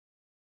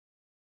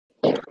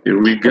Here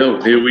we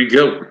go. Here we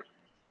go.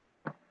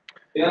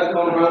 Yeah, come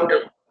on, bro.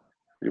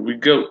 Here we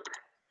go.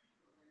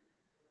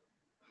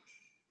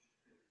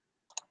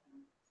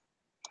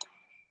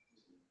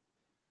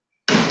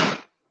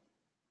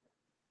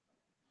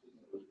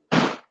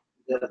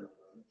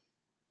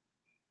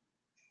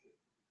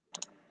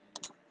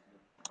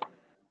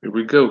 Here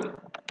we go.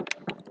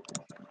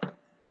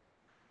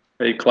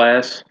 Hey,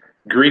 class.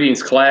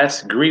 Greetings,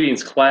 class.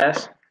 Greetings,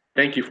 class.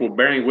 Thank you for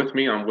bearing with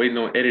me. I'm waiting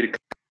on Eddie to come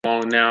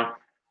along now.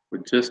 We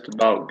just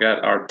about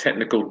got our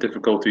technical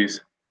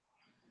difficulties.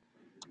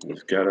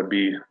 There's got to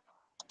be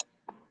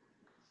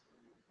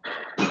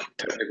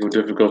technical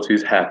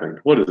difficulties happen.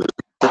 What is it?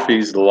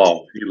 Murphy's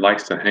Law. He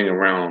likes to hang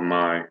around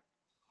my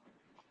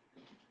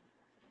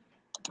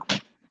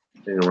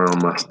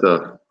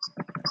stuff.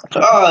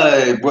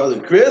 Hi,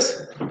 brother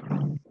Chris.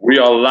 We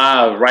are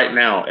live right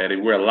now, Eddie.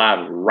 We're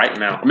live right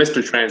now.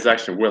 Mr.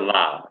 Transaction, we're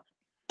live.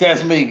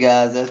 That's me,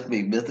 guys. That's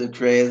me, Mr.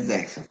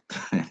 Transaction.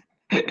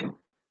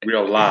 We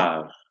are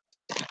live.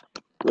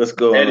 What's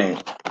going Eddie,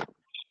 on?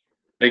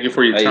 thank you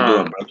for your How you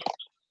doing, time. bro?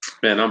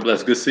 Man, I'm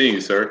blessed. Good seeing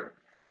you, sir.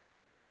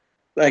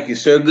 Thank you,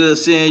 sir. Good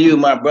seeing you,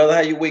 my brother.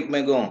 How your week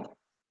been going?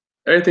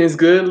 Everything's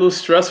good, a little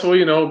stressful,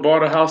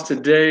 bought a house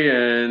today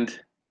and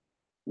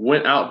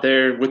went out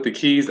there with the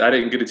keys. I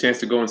didn't get a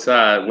chance to go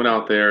inside. Went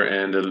out there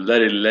and the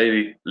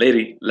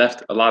lady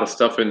left a lot of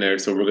stuff in there,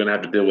 so we're gonna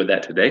have to deal with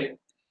that today.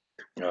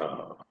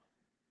 Oh,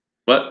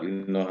 But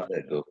you know how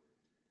that goes.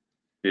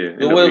 yeah,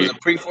 So what was it,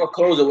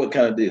 pre-foreclosure? What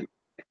kind of deal?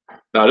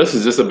 now this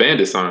is just a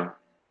bandit sign.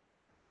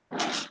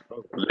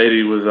 The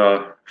lady was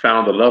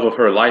found the love of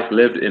her life,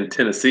 lived in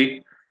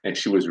Tennessee, and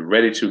she was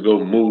ready to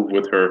go move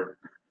with her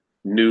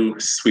new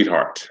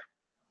sweetheart.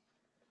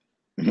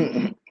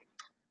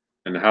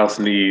 And the house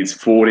needs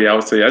 40. I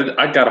would say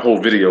I got a whole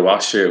video. I'll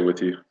share it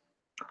with you.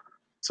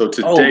 So Oh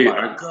today,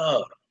 my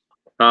God.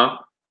 huh?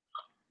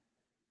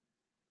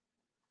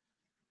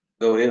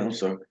 Go ahead. I'm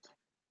sorry.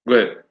 Go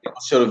ahead. You gonna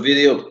show the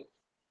video?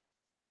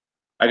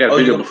 I got a Oh,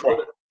 video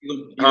before.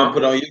 you gonna Huh?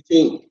 put it on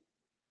YouTube?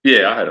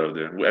 Yeah, I had it over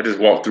there. I just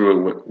walked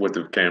through it with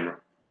the camera.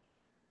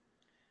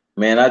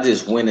 Man, I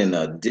just went in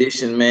the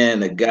addition, man.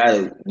 The guy,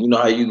 you know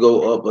how you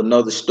go up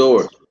another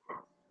store?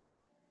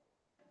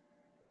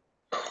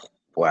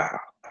 Wow.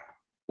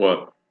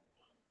 What?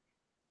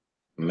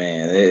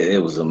 Man,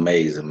 it was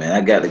amazing, man.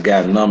 I got the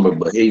guy's number,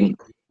 but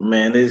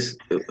man,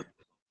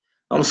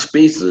 I'm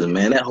speechless,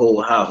 man. That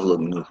whole house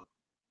looked new.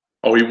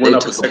 Oh, he went They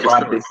up a took a second story.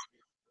 property.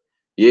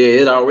 Yeah,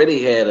 it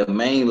already had a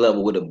main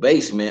level with a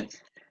basement,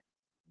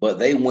 but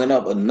they went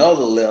up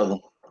another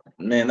level.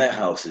 Man, that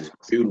house is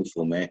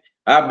beautiful, man.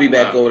 I'll be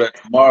back Wow. over there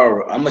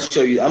tomorrow. I'm gonna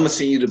show you. I'm gonna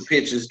send you the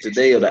pictures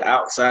today of the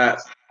outside.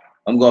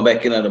 I'm going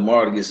back in there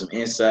tomorrow to get some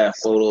inside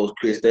photos.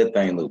 Chris, that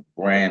thing look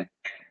brand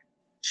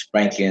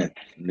spanking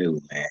new,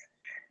 man.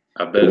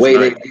 I bet The it's way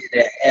they nice. did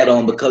that add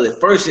on, because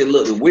at first it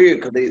looked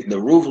weird because the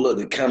roof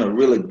looked kind of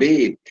really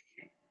big,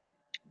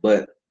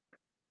 but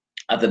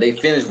after they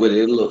finished with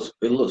it, it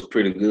looks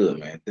pretty good,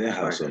 man. That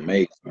house Nice. is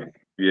amazing, man.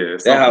 Yeah,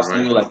 it's That something, house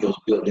right? looked like it was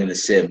built in the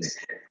 '70s.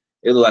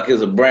 It looked like it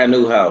was a brand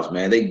new house,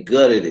 man. They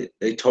gutted it.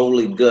 They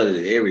totally gutted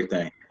it,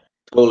 everything.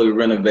 Totally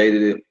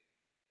renovated it.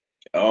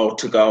 All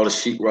took all the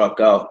sheetrock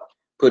out,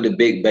 put the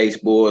big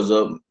baseboards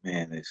up.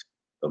 Man, it's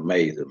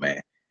amazing,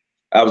 man.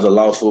 I was a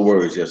loss for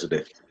words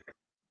yesterday.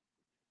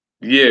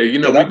 Yeah, Cause we do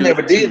that too. I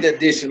never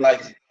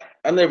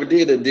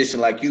did the addition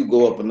like you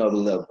go up another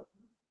level.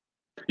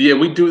 Yeah,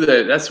 we do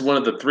that. That's one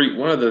of the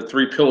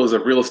three pillars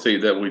of real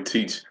estate that we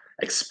teach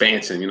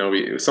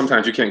expansion.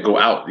 Sometimes you can't go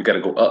out, you got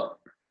to go up.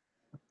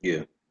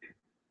 Yeah.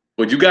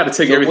 But you got to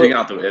take So everything what?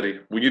 out though, Eddie.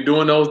 When you're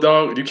doing those,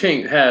 dog, you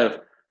can't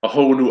have a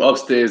whole new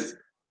upstairs,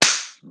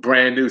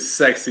 brand new,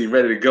 sexy,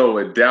 ready to go,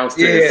 and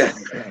downstairs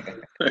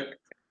Yeah.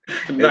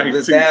 The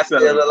downstairs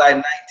 1970. look like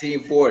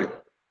 1940.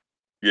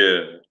 Yeah.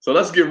 So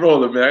let's get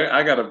rolling, man.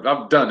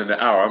 I'm done in an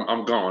hour.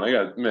 I'm gone. I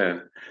got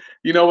man.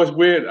 You know what's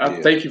weird? I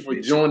Yeah. thank you for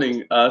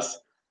joining us.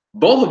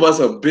 Both of us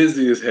are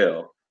busy as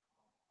hell.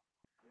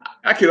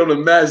 I can only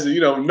imagine,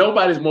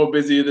 nobody's more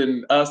busy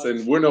than us,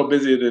 and we're no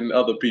busier than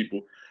other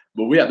people.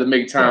 But we have to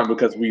make Right. time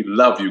because we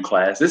love you,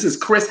 class. This is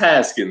Chris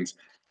Haskins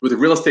with the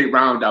Real Estate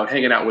Roundout,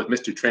 hanging out with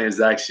Mr.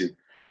 Transaction.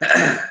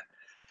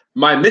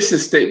 My mission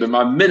statement,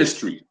 my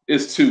ministry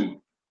is to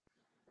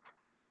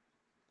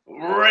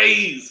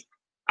raise.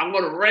 I'm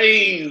gonna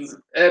raise,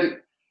 and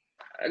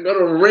I'm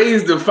gonna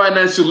raise the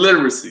financial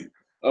literacy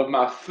of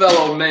my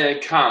fellow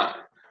mankind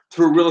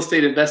through real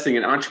estate investing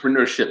and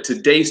entrepreneurship.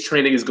 Today's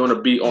training is going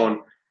to be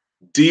on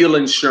deal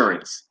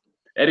insurance.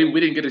 Eddie, we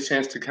didn't get a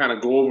chance to kind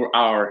of go over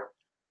our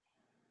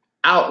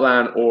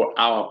outline or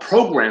our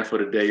program for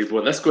today,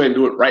 but let's go ahead and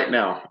do it right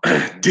now.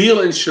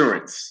 Deal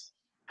insurance.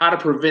 How to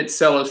prevent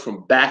sellers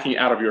from backing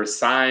out of your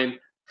signed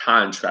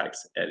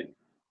contracts, Eddie.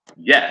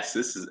 Yes,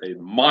 this is a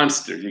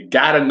monster. You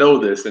got to know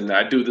this, and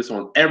I do this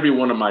on every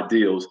one of my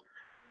deals.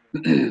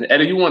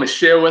 Eddie, you want to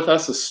share with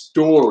us a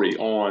story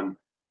on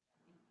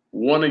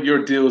one of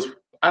your deals?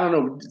 I don't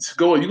know.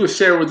 Go. You can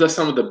share with us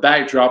some of the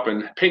backdrop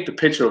and paint the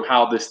picture of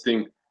how this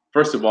thing.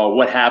 First of all,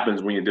 what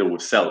happens when you deal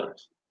with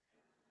sellers?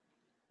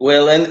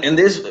 Well, in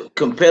this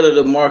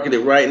competitive market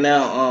right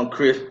now,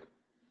 Chris,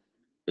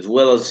 as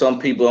well as some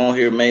people on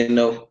here may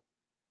know,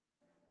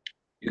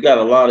 you got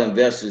a lot of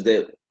investors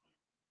that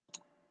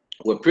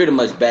will pretty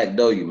much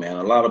backdoor you, man.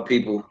 A lot of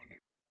people,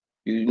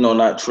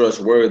 not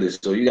trustworthy.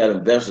 So you got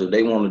investors,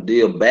 they want to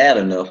deal bad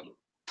enough,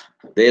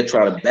 they'll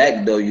try to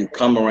backdoor you,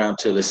 come around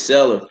to the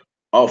seller,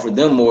 offer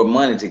them more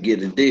money to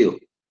get the deal.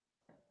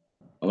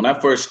 When I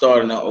first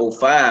started in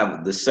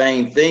 '05, the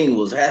same thing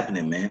was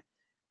happening, man. Mhm.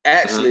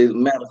 Actually,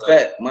 matter of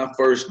fact, my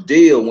first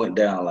deal went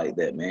down like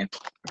that, man.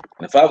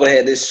 And if I would have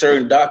had this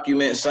certain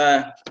document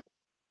signed,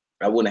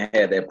 I wouldn't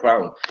have had that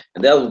problem.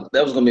 And that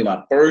was gonna be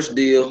my first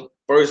deal,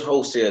 first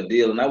wholesale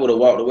deal, and I would have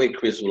walked away,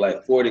 Chris, with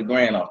like 40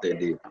 grand off that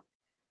deal.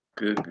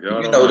 Good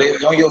God They,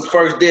 Almighty. on your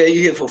first deal,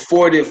 you hit for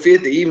 40 or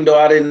 50, even though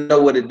I didn't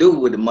know what to do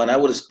with the money. I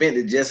would have spent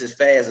it just as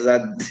fast as I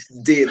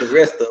did the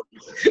rest of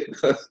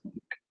it.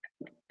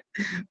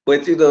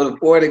 But the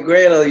 40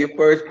 grand on your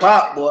first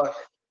pop, boy,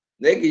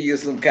 they give you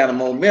some kind of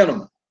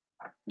momentum.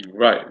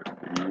 Right,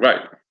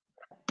 right.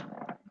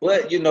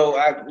 But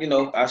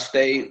I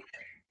stayed.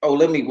 Oh,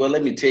 let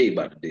me tell you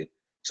about the deal.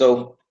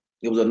 So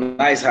it was a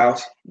nice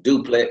house,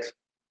 duplex.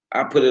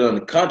 I put it on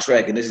the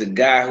contract, and this is a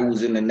guy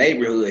who's in the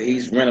neighborhood.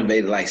 He's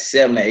renovated like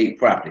 7 or 8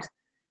 properties,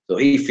 so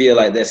he feel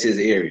like that's his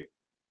area.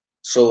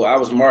 So I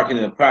was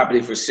marketing the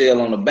property for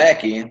sale on the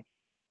back end,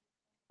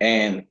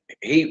 and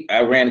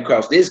I ran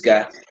across this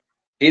guy.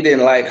 He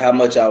didn't like how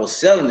much I was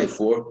selling it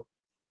for,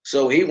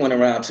 so he went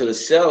around to the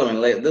seller and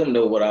let them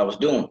know what I was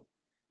doing.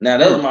 Now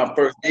that was Mm. my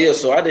first deal,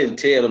 so I didn't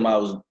tell them I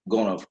was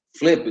gonna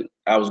flip it.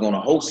 I was gonna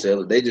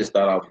wholesale it. They just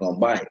thought I was gonna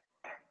buy it.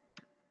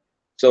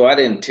 So I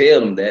didn't tell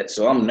them that.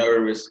 So I'm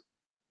nervous.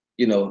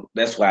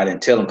 That's why I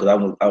didn't tell them,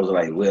 because I was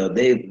like, well,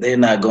 they're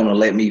not gonna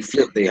let me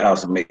flip their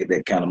house and make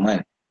that kind of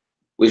money.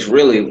 Which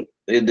really,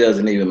 it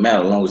doesn't even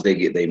matter as long as they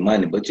get their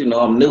money. But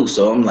I'm new,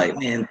 so I'm like,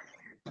 man,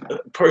 a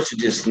person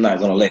just not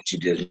gonna let you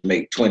just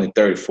make 20,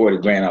 30, 40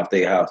 grand off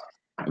their house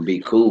and be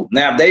cool.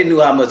 Now if they knew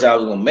how much I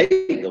was gonna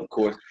make, of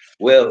course,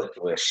 well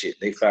shit,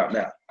 they found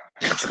out.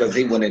 Because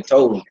he went and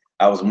told them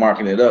I was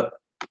marking it up.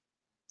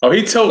 Oh,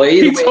 he told But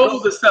either he way it told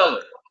goes, the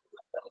seller.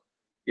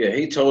 yeah,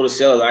 he told the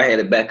sellers I had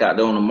it back out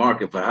there on the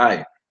market for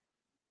hire.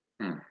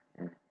 Mm.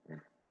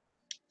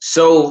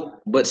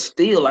 So, but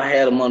still I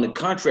had them on the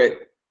contract.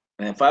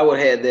 And if I would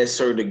have had that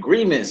certain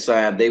agreement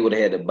signed, they would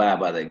have had to buy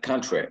by that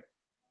contract.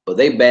 But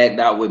they backed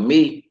out with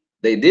me.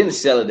 They didn't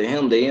sell it to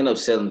him. They ended up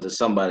selling it to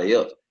somebody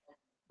else.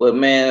 But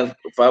man,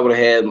 if I would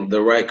have had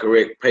the right,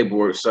 correct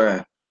paperwork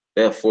signed,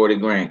 that 40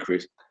 grand,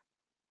 Chris.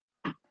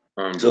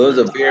 So it was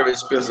a Unbelievable. very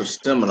expensive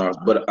seminar.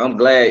 But I'm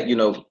glad,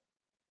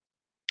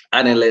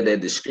 I didn't let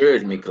that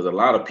discourage me, because a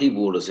lot of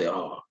people would have said,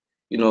 oh,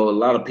 a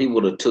lot of people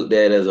would have took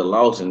that as a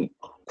loss and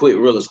quit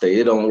real estate.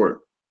 It don't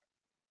work.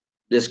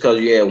 Just because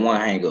you had one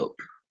hang up.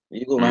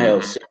 You're gonna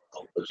have Hmm.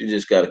 several, but you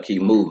just gotta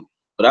keep moving.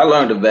 But I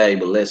learned a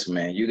valuable lesson,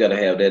 man. You gotta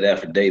have that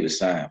affidavit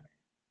signed.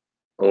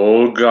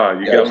 Oh God,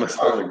 you got Yeah.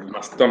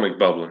 my stomach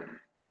bubbling.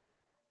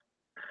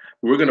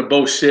 We're gonna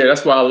both share.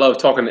 That's why I love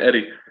talking to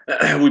Eddie.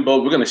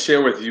 We're gonna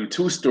share with you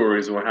two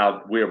stories on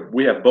how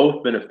we have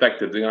both been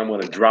effective. Then I'm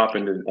gonna drop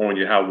into on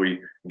you how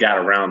we got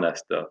around that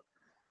stuff.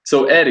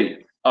 So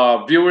Eddie,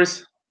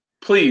 viewers,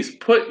 please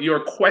put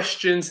your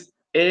questions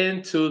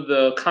into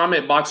the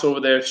comment box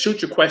over there.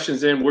 Shoot your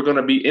questions in. We're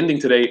gonna be ending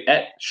today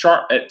at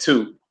sharp at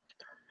 2.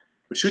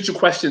 But shoot your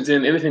questions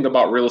in, anything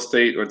about real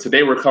estate, or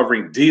today we're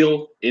covering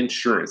deal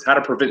insurance, how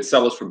to prevent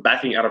sellers from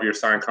backing out of your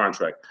signed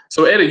contract.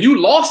 So Eddie,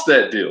 you lost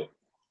that deal.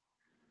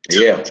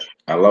 Yeah,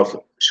 I lost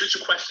it. Shoot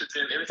your questions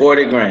in. Anything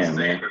 40 about real grand,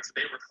 estate man. or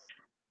today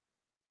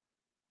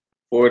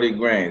we're 40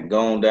 grand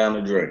going down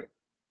the drain.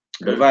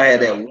 But if good I had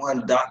God. that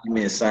one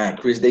document signed,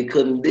 Chris, they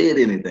couldn't did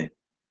anything.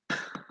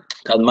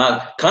 Because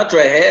my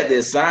contract had the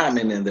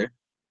assignment in there.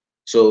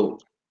 So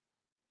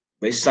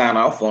they signed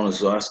off on it,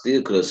 so I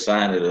still could have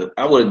signed it.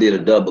 I would have did a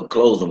double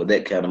closing with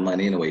that kind of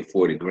money anyway,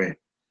 40 grand.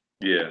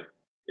 Yeah.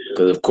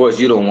 Because of course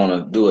you don't want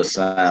to do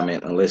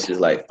assignment unless it's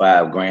like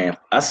 5 grand.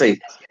 I say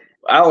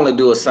I only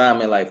do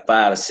assignment like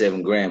 5 to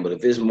 7 grand, but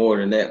if it's more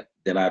than that,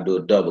 then I do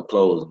a double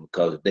closing,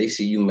 because if they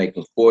see you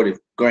making 40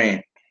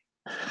 grand,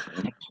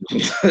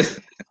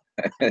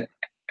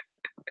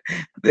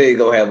 they ain't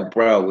gonna have a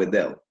problem with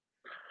that one.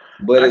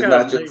 But I it's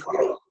gotta not your make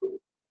fault.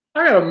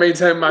 I gotta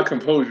maintain my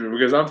composure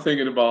because I'm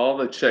thinking about all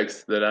the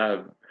checks that I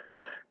have.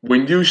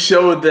 When you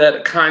showed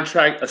that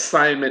contract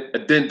assignment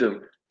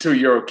addendum to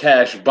your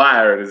cash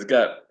buyer, it's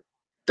got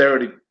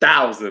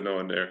 30,000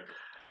 on there.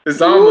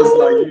 It's almost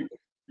like Woo!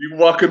 you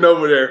walking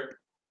over there.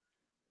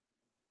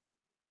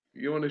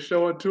 You want to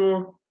show it to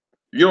him?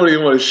 You don't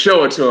even want to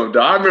show it to him,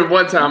 though. I remember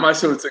one time I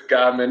showed it to a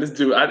guy, man. This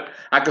dude,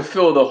 I could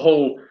feel the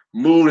whole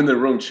mood in the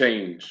room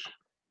change.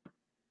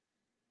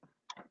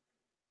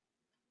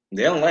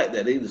 They don't like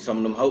that either.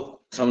 Some of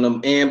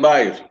them end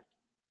buyers.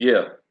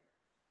 Yeah,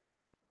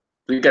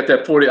 so you got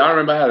that 40. I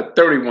remember I had a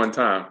 30 one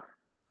time.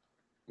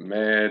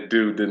 Man,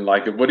 dude didn't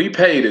like it, but he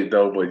paid it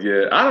though. But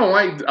yeah, I don't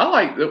like. I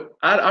like.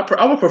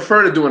 I would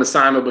prefer to do an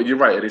assignment, but you're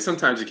right, Eddie.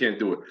 Sometimes you can't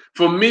do it.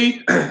 For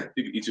me,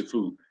 you can eat your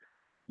food.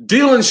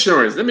 Deal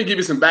insurance. Let me give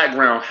you some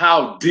background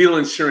how deal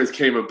insurance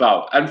came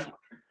about.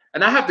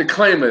 And I have to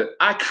claim it.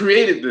 I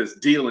created this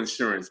deal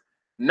insurance.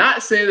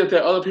 Not saying that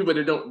there are other people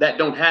that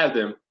don't have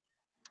them.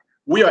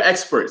 We are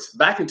experts.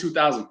 Back in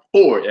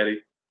 2004,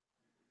 Eddie,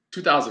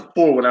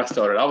 2004 when I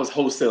started, I was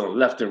wholesaling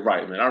left and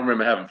right, man. I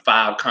remember having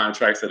 5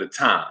 contracts at a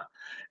time.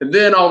 And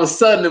then all of a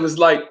sudden it was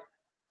like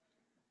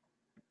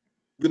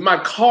my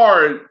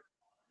card,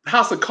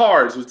 house of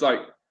cards was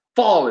like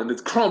falling,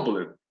 it's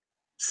crumbling.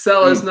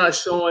 Sellers not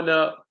showing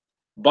up,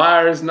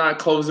 buyers not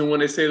closing when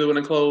they say they're going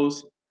to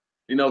close.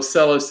 You know,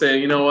 sellers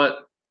saying, you know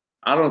what,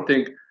 I don't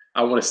think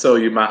I want to sell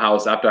you my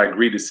house after I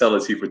agreed to sell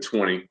it to you for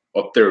 20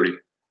 or 30.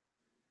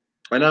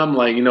 And I'm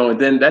like, you know, and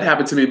then that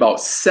happened to me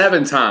about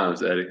 7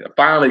 times, Eddie.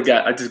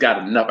 I just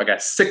got enough. I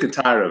got sick and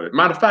tired of it.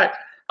 Matter of fact,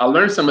 I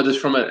learned some of this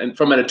from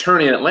an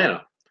attorney in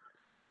Atlanta.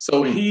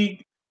 So I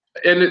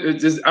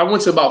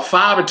went to about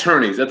 5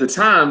 attorneys. At the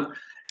time,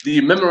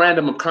 the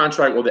memorandum of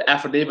contract or the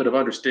affidavit of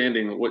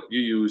understanding, what you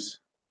use,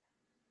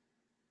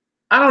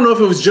 I don't know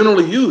if it was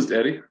generally used,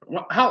 Eddie.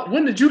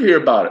 When did you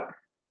hear about it?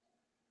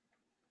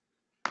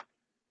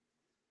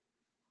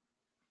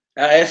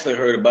 I actually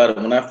heard about it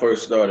when I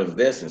first started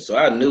investing, so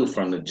I knew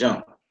from the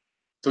jump.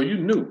 So you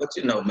knew. But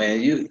you know, man,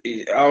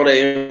 all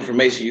that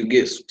information you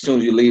get as soon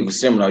as you leave a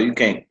seminar, you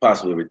can't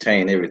possibly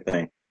retain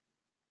everything.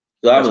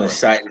 So I was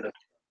excited.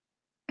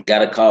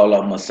 Got a call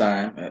off my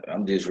sign.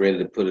 I'm just ready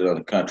to put it on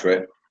the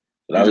contract.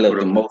 But I left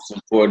the most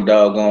important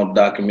doggone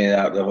document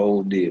out the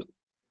whole deal.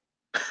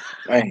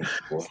 Dang,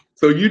 boy.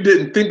 So you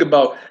didn't think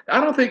about, I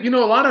don't think, a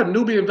lot of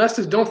newbie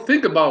investors don't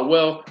think about,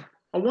 well,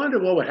 I wonder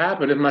what would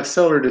happen if my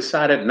seller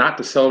decided not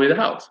to sell me the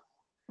house.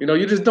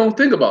 You just don't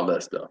think about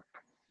that stuff.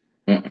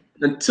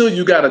 Until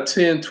you got a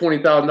 $10,000,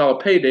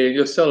 $20,000 payday and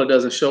your seller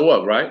doesn't show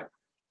up, right?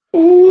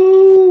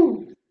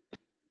 Ooh.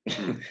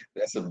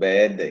 That's a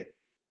bad day.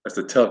 That's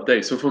a tough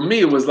day. So for me,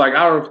 it was like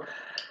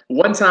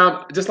one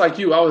time, just like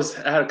you, I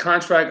had a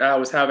contract. I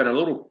was having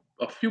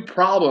a few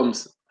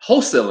problems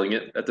wholesaling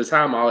it. At the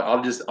time,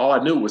 all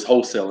I knew was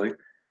wholesaling.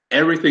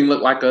 Everything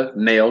looked like a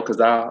nail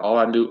because all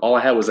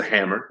I had was a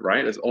hammer,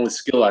 right? That's the only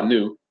skill I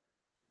knew.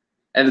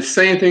 And the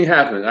same thing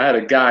happened. I had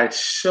a guy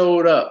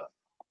showed up.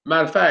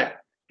 Matter of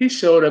fact, he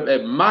showed up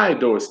at my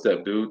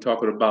doorstep, dude,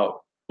 talking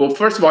about, well,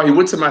 first of all, he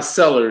went to my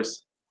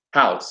seller's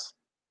house.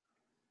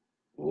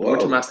 Whoa.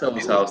 Went to my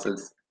seller's house and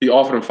he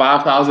offered him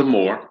 $5,000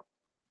 more.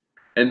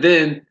 And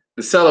then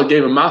the seller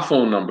gave him my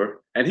phone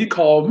number and he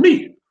called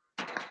me.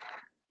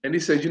 And he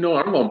said, I'm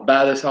going to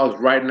buy this house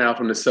right now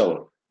from the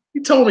seller. He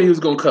told me he was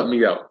going to cut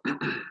me out.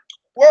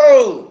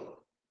 Whoa.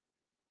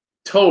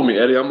 Told me,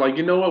 Eddie. I'm like,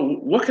 you know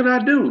what can I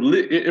do?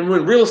 And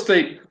when real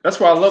estate, that's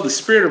why I love the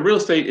spirit of real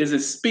estate, is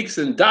it speaks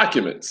in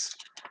documents.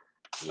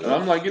 Yeah. And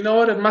I'm like, you know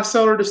what? If my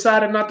seller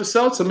decided not to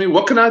sell to me,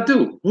 what can I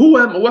do?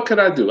 What can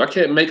I do? I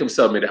can't make them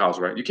sell me the house,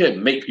 right? You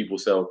can't make people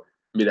sell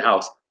me the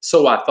house.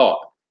 So I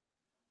thought.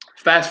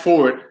 Fast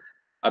forward,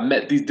 I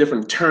met these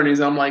different attorneys.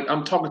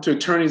 I'm talking to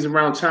attorneys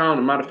around town. As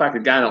a matter of fact, a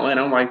guy in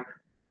Atlanta, I'm like,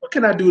 what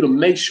can I do to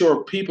make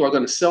sure people are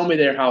going to sell me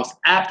their house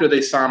after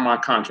they sign my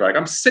contract?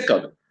 I'm sick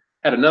of it.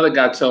 Had another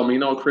guy tell me,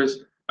 Chris,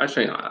 I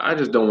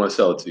just don't want to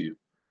sell it to you.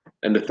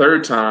 And the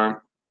third time,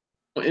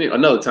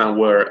 another time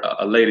where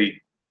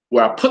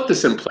I put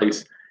this in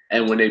place,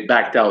 and when they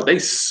backed out, they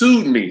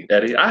sued me,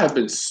 Eddie. I have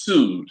been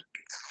sued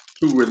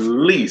to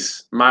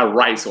release my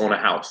rights on a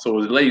house.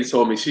 So the lady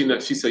told me, she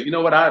said, you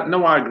know what? I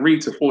know I agreed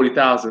to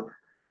 $40,000,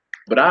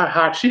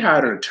 but she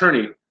hired an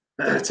attorney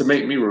to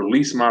make me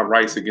release my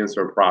rights against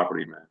her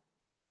property, man.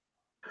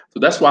 So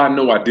that's why I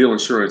know why deal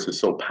insurance is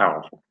so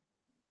powerful.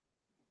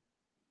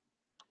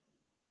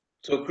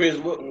 So Chris,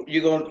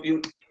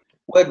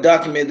 what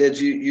document that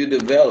you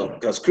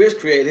developed? Because Chris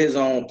created his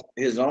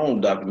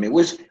own document.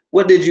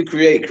 What did you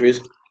create,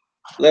 Chris?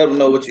 Let them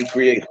know what you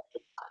created.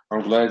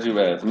 I'm glad you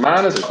asked.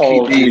 Mine is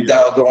called keep these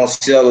doggone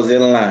sellers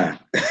in line.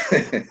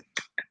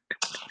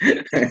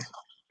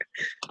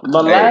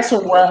 My last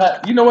one where I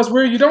had, what's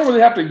weird? You don't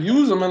really have to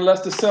use them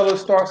unless the seller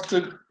starts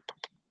to.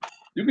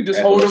 You can just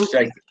hold them.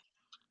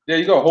 There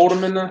you go. Hold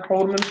them in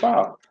the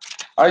file.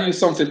 I use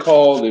something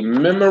called the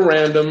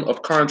memorandum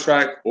of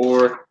contract,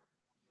 or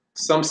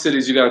some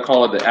cities you got to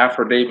call it the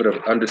affidavit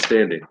of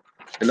understanding.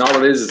 And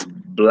all it is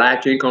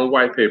black ink on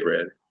white paper,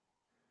 Ed.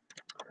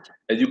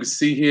 As you can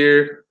see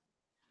here,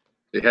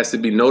 it has to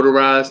be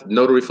notarized,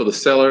 notary for the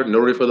seller,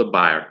 notary for the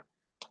buyer.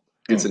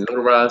 It's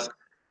notarized.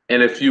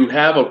 And if you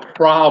have a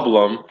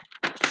problem,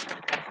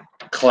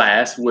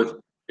 class,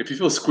 if you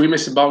feel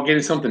squeamish about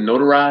getting something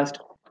notarized,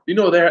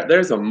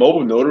 there's a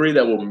mobile notary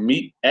that will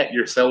meet at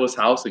your seller's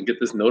house and get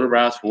this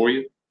notarized for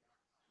you.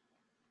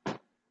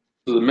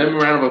 So the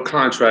memorandum of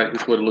contract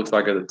is what it looks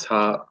like at the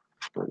top.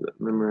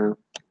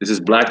 This is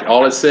black.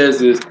 All it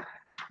says is,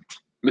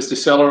 Mr.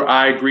 Seller,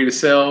 I agree to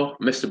sell.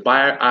 Mr.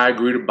 Buyer, I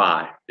agree to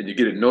buy. And you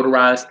get it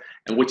notarized.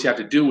 And what you have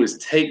to do is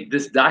take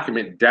this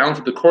document down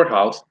to the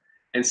courthouse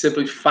and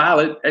simply file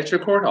it at your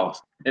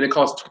courthouse. And it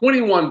costs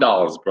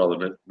 $21,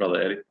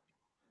 brother Eddie.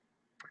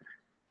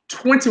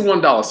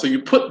 $21. So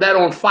you put that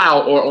on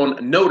file or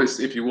on notice,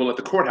 if you will, at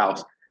the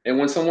courthouse. And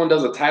when someone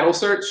does a title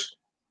search,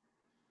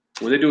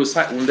 when they do a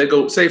site, when they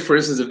go, say for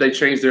instance, if they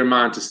change their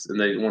mind and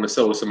they want to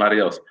sell to somebody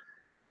else,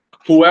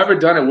 whoever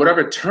done it,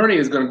 whatever attorney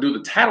is going to do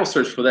the title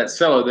search for that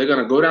seller, they're going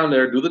to go down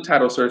there, do the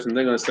title search, and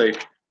they're going to say,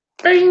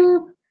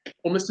 bing,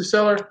 well, Mr.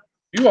 Seller,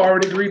 you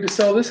already agreed to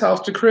sell this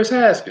house to Chris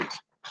Haskins.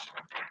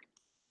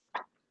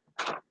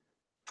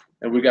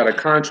 And we got a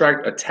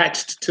contract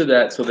attached to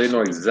that, so they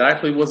know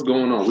exactly what's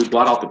going on. We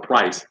blot out the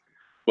price.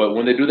 But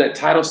when they do that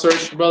title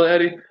search, Brother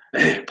Eddie,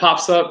 it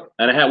pops up.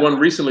 And I had one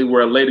recently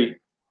where a lady,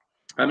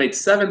 I made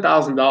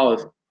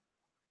 $7,000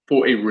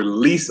 for a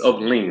release of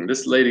lien.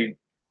 This lady,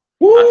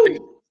 Woo! I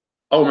think,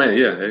 oh man,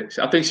 yeah.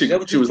 I think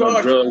she was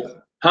on drugs.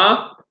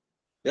 Huh?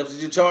 That's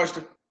what you charged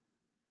her?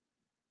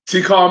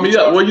 She called me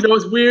up. Well, you know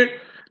what's weird?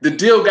 The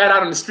deal got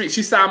out on the street.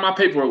 She signed my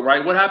paperwork,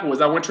 right? What happened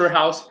was I went to her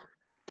house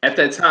at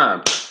that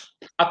time.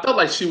 I felt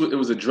like it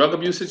was a drug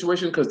abuse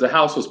situation because the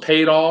house was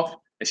paid off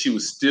and she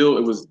was still,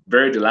 it was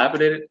very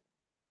dilapidated.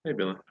 Hey,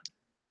 Billy.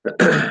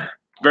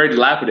 Very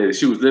dilapidated.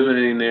 She was living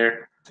in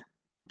there.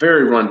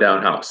 Very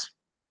rundown house.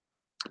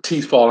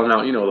 Teeth falling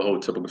out, you know, the whole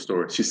typical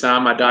story. She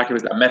signed my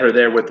documents. I met her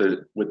there with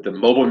the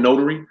mobile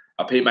notary.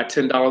 I paid my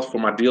 $10 for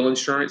my deal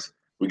insurance.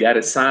 We got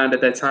it signed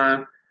at that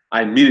time.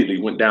 I immediately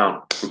went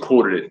down,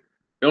 recorded it.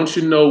 Don't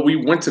you know, we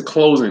went to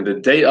closing, the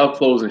day of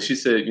closing. She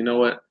said, you know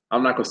what?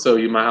 I'm not going to sell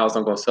you my house.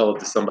 I'm going to sell it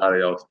to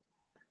somebody else.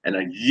 And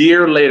a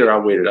year later, I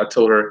waited. I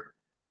told her,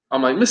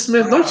 I'm like, Miss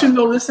Smith, don't you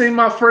know this ain't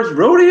my first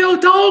rodeo,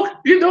 dog?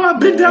 You know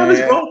I've been down this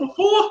road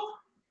before.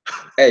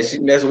 Hey, she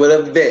messed with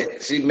a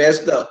vet. She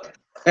messed up.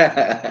 I'm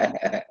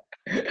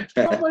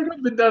like,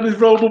 I've been down this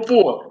road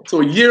before.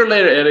 So a year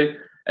later, Eddie,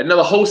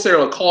 another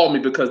wholesaler called me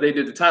because they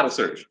did the title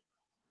search.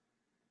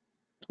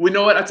 We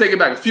know what? I take it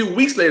back. A few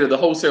weeks later, the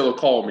wholesaler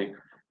called me,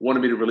 wanted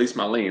me to release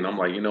my lien. I'm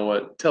like, you know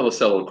what? Tell the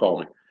seller to call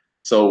me.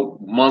 So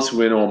months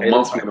went on,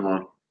 months went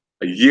on.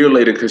 A year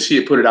later, because she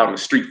had put it out on the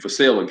street for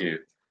sale again.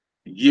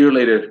 A year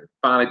later,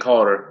 finally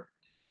called her.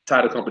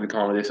 Title company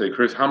called me. They said,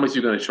 Chris, how much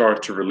you going to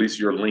charge to release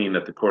your lien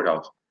at the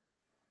courthouse?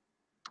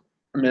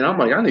 Man, I'm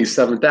like, I need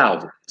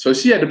 $7,000. So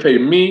she had to pay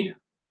me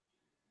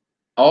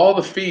all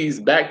the fees,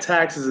 back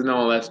taxes, and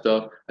all that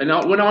stuff. And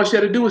when all she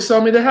had to do was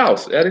sell me the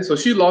house, Eddie. So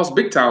she lost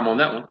big time on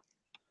that one.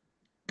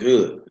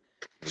 Good.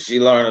 She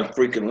learned a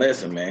freaking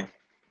lesson, man.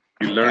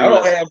 You learn.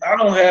 I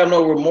don't have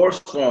no remorse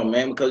for him,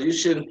 man, because you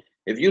shouldn't.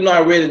 If you're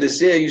not ready to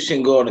sell, you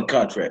shouldn't go on the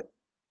contract.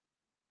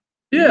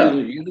 Yeah.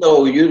 You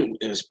know,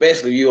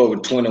 especially you over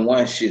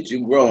 21, shit,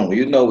 you grown.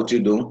 You know what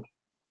you're doing.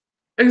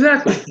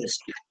 Exactly.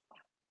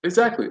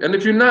 Exactly. And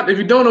if you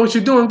don't know what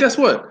you're doing, guess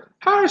what?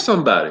 Hire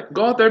somebody.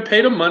 Go out there,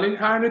 pay the money,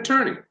 hire an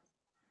attorney.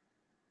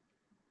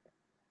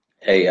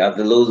 Hey,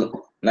 after losing,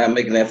 not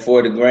making that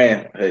 40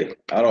 grand, hey,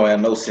 I don't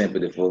have no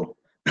sympathy for him.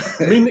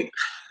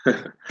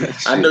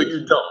 I know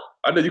you don't.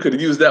 I know you could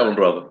have used that one,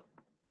 brother.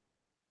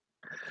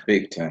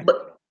 Big time.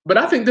 But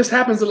I think this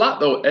happens a lot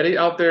though, Eddie,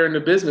 out there in the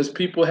business.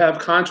 People have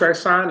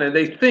contracts signed and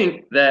they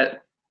think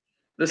that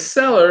the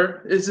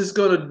seller is just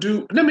gonna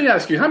do. Let me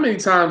ask you, how many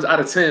times out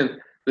of 10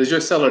 does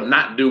your seller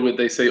not do what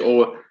they say?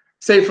 Or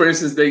say for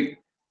instance, they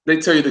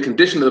tell you the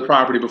condition of the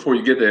property before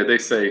you get there. They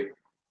say,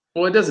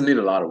 well, it doesn't need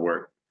a lot of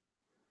work.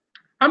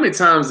 How many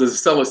times does the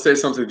seller say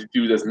something to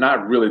you that's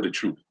not really the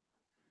truth?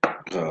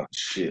 Oh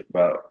shit,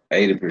 about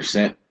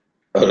 80%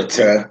 of the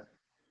time.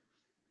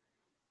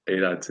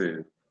 8 out of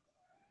 10.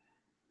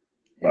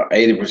 About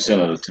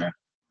 80% of the time.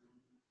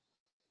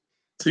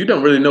 So you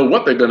don't really know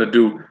what they're gonna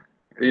do,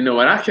 you know.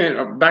 And I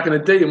can't. Back in the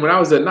day, when I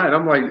was at night,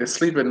 I'm like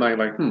asleep at night,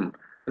 like,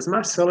 is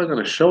my seller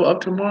gonna show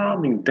up tomorrow?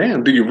 I mean,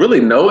 damn, do you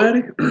really know,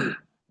 Eddie?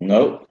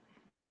 Nope,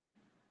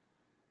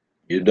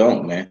 you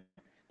don't, man.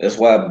 That's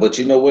why. But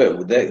you know what?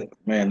 With that,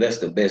 man, that's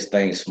the best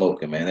thing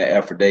smoking, man. That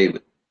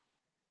affidavit,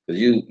 because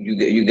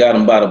you got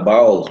them by the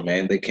balls,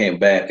 man. They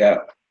can't back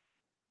out.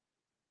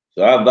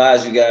 So I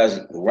advise you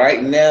guys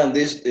right now, in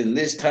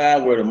this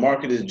time where the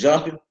market is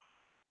jumping,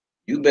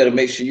 you better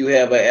make sure you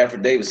have an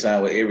affidavit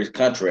signed with every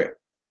contract.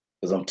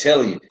 Because I'm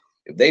telling you,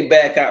 if they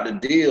back out the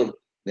deal,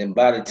 then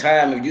by the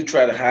time if you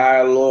try to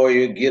hire a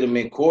lawyer, get them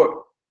in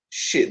court,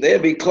 shit, they'll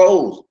be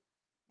closed.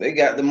 They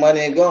got the money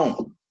and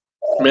gone.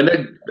 Man,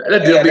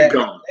 that deal be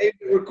gone. They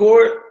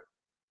record,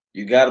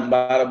 you got them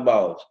by the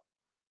balls.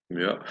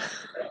 Yeah.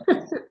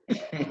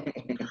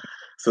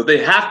 So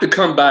they have to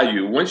come by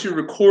you. Once you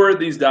record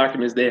these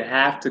documents, they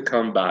have to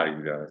come by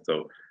you guys.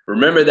 So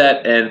remember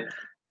that. And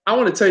I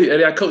want to tell you,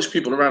 Eddie, I coach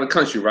people around the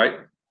country, right?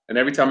 And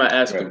every time I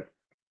ask them,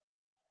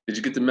 did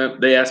you get the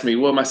they ask me,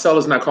 well, my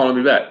seller's not calling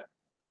me back.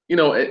 You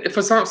know, if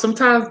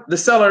sometimes the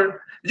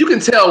seller, you can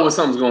tell when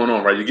something's going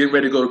on, right? You're getting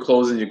ready to go to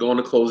closing, you're going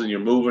to closing, you're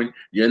moving,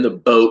 you're in the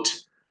boat,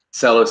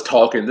 seller's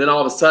talking. Then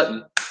all of a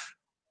sudden,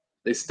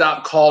 they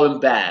stop calling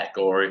back,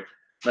 or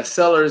my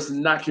seller is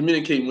not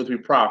communicating with me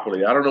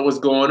properly. I don't know what's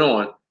going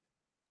on.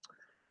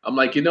 I'm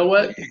like, you know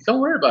what? Don't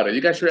worry about it.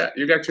 You got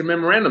your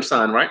memorandum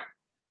signed, right?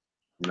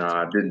 No,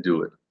 I didn't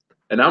do it.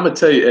 And I'm gonna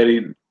tell you,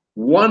 Eddie,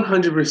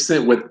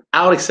 100%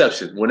 without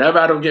exception, whenever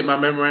I don't get my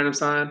memorandum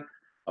signed,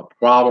 a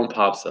problem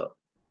pops up.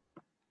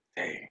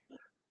 Dang.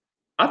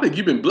 I think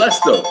you've been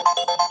blessed though.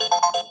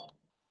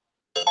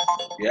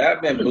 Yeah,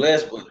 I've been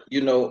blessed, but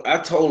I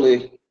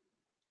totally,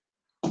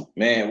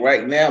 man,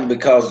 right now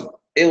because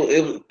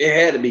it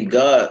had to be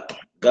God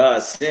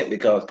sent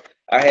because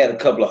I had a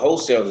couple of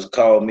wholesalers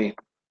call me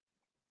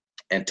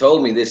and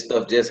told me this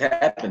stuff just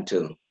happened to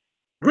them.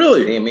 Then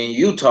Really? me and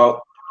you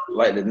talk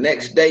like the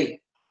next day,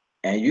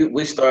 and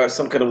we start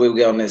some kind of way we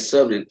got on this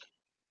subject.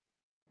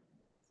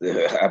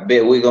 I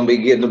bet we're gonna be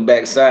getting them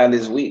back signed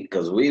this week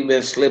because we've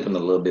been slipping a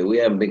little bit. We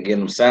haven't been getting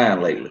them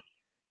signed lately.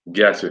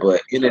 Gotcha.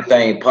 But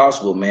anything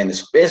possible, man,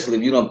 especially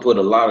if you don't put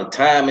a lot of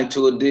time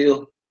into a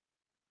deal,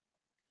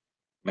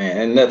 man,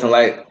 and nothing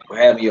like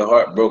having your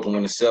heart broken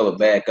when the seller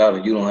back out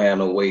and you don't have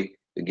no way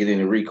to get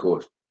any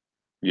recourse.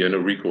 Yeah, no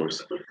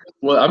recourse.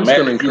 Well, I'm just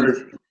gonna Imagine if you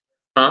encourage,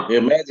 huh?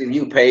 imagine if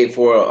you paid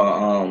for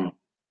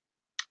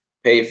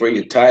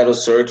your title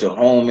search, a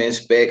home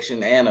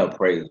inspection, and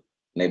appraisal,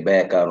 and they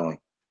back out on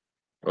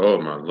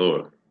Oh my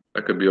Lord,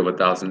 that could be over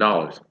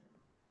 $1,000.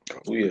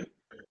 you. Yeah,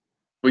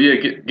 Well, yeah,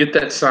 get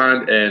that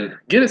signed and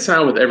get it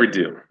signed with every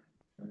deal.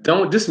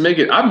 Don't just make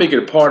it. I make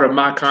it a part of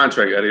my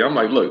contract, Eddie. I'm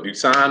like, look, you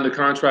sign the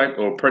contract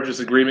or purchase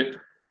agreement.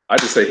 I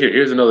just say,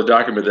 here's another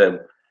document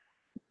that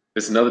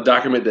it's another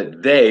document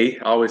that they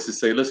always just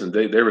say, listen,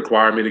 they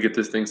require me to get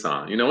this thing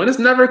signed. And it's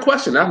never a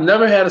question. I've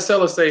never had a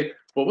seller say,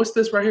 well, what's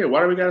this right here?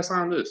 Why do we got to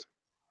sign this?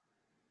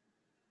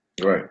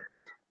 right.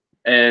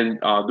 And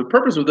the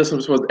purpose of this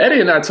was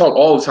Eddie and I talk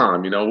all the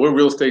time. We're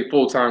real estate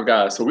full time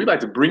guys, so we like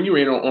to bring you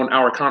in on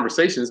our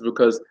conversations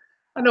because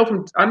I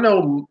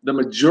know the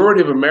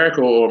majority of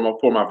America or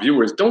for my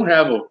viewers don't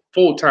have a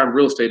full time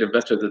real estate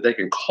investor that they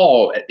can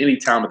call at any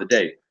time of the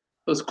day.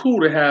 So it's cool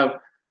to have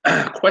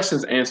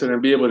questions answered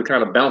and be able to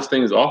kind of bounce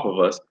things off of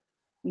us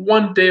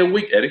one day a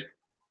week, Eddie.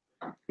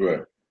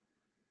 Right.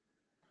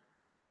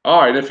 All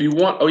right, if you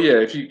want, oh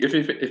yeah,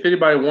 if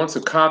anybody wants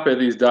a copy of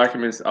these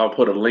documents, I'll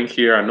put a link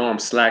here. I know I'm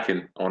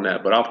slacking on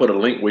that, but I'll put a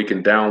link where you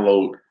can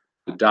download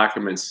the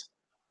documents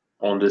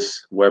on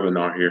this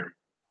webinar here.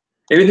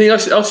 Anything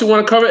else you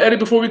want to cover, Eddie,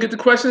 before we get to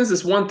questions?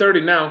 It's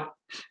 1:30 now.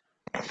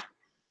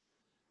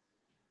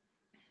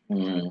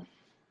 Mm.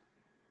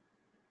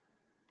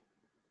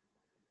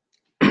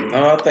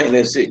 No, I think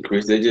that's it,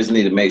 Chris. They just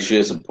need to make sure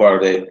it's a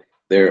part of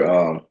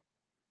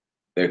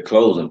their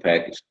closing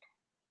package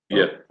or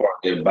Yeah, part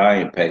of their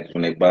buying package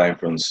when they're buying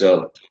from the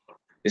seller.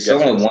 It's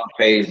only gotcha. one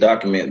page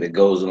document that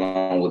goes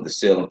along with the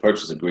sale and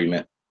purchase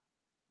agreement,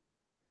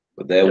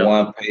 but that Yep.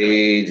 one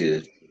page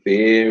is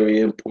very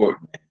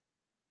important.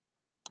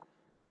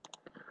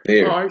 All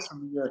Very. right, so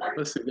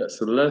let's see, we got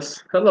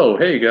Celeste. Hello,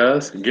 hey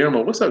guys.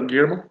 Guillermo, what's up,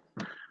 Guillermo?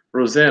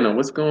 Rosanna,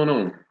 what's going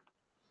on?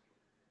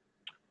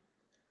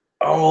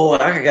 Oh,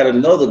 I got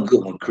another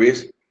good one,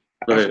 Chris.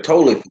 Go I ahead.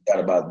 totally forgot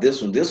about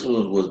this one. This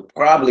one was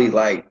probably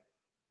like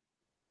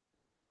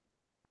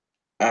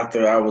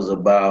after I was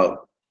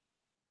about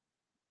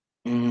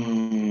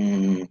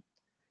mm,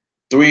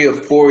 3 or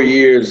 4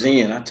 years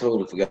in. I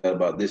totally forgot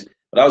about this,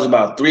 but I was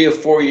about 3 or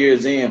 4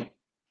 years in.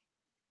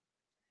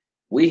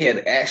 We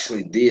had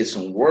actually did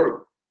some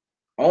work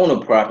on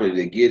the property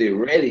to get it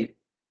ready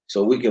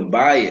so we could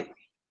buy it.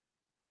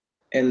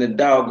 And the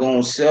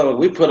doggone seller,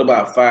 we put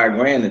about 5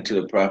 grand into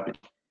the property,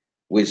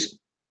 which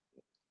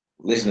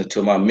listening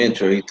to my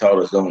mentor, he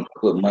taught us don't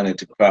put money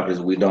into properties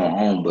we don't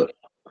own. But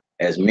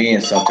as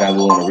men, sometimes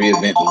we want to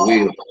reinvent the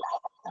wheel.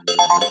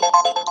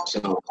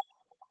 So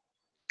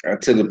I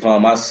took it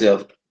upon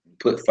myself,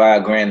 put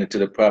 5 grand into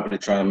the property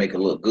trying to make it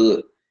look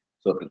good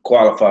so it could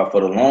qualify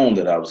for the loan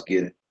that I was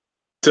getting. Man,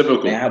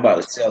 Typical. how about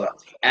a seller?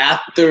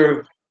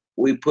 After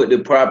we put the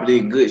property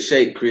in good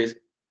shape, Chris,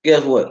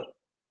 guess what?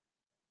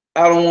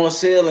 I don't want to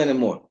sell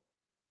anymore.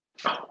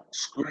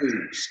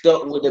 Screwed,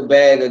 stuck with the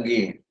bag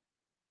again.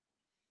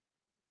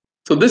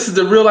 So this is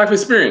the real life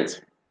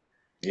experience.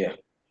 Yeah.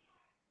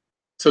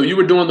 So you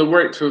were doing the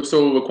work so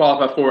it would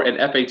qualify for an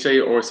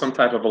FHA or some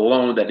type of a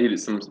loan that needed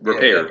some Yeah,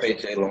 repairs.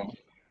 FHA loan.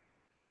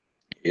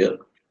 Yep.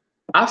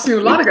 I've seen a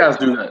We lot of put, guys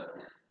do that.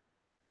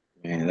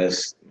 man,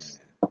 that's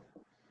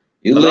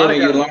you A lot live of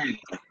and you guys, learn.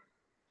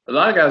 a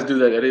lot of guys do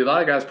that, Eddie. A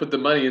lot of guys put the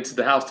money into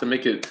the house to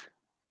make it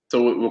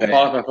so it will Man,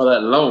 qualify for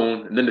that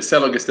loan, and then the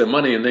seller gets their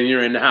money, and then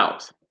you're in the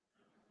house.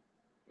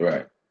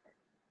 right.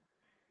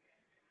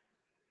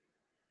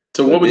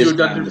 So what But would you this have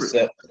done time the different?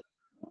 set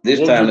this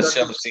What would you time have the done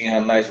seller different? seen how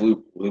nice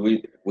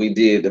we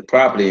did the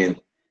property and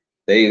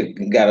they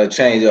got a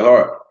change of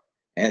heart.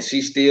 And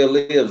she still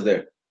lives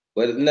there.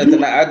 But nothing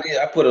You I did,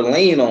 I put a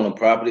lien on the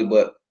property,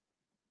 but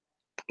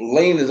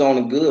lien is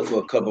only good for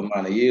a couple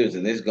amount of years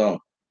and it's gone.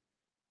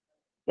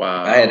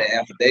 I had wow. an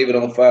affidavit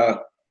on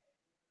file.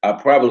 I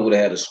probably would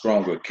have had a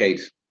stronger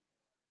case.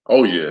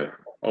 Oh yeah.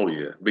 Oh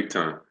yeah. Big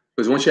time.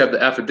 Because once you have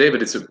the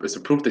affidavit, it's a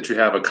proof that you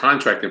have a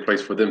contract in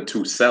place for them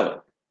to sell it.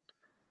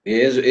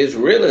 Yeah, it's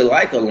really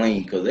like a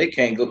lien because they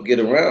can't go get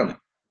around it.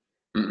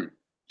 Mm-mm.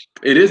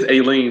 It is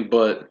a lien,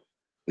 but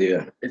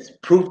Yeah. it's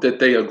proof that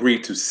they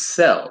agreed to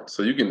sell.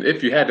 So you can,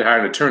 if you had to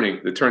hire an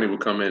attorney, the attorney would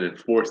come in and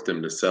force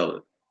them to sell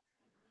it.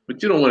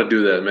 But you don't want to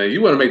do that, man.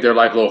 You want to make their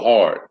life a little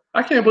hard.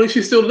 I can't believe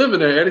she's still living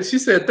there, Eddie. She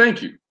said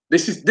thank you.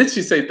 Did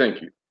she say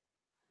thank you?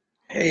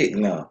 Hey,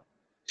 no.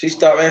 She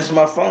stopped answering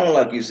my phone,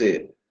 like you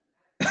said.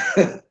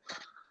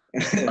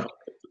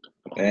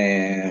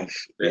 Man, It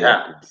yeah.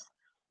 happens.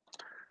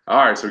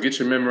 All right, so get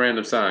your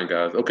memorandum signed,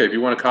 guys. Okay, if you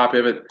want a copy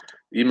of it,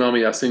 email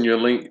me. I'll send you a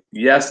link.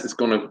 Yes,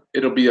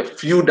 it'll be a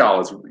few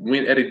dollars. Me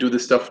and Eddie do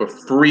this stuff for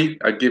free.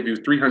 I give you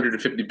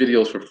 350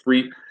 videos for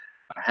free.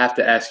 I have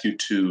to ask you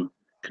to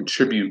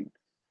contribute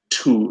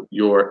to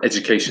your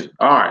education.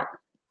 All right.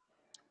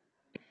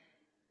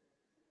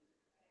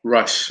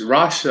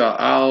 Rasha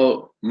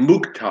Al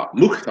Mukhtar.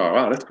 Mukhtar.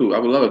 Wow, that's cool. I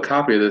would love a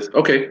copy of this.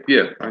 Okay,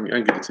 yeah, I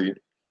can get it to you.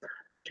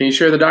 Can you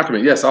share the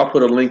document? Yes, I'll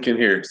put a link in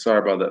here. Sorry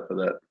about that for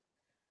that.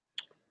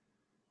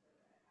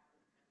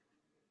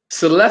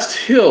 Celeste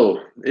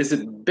Hill, is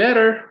it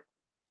better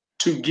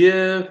to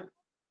give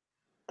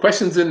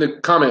questions in the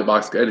comment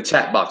box, the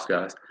chat box,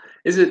 guys?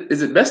 Is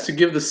it best to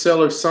give the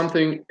seller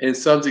something in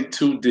subject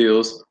to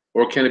deals,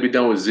 or can it be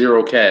done with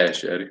zero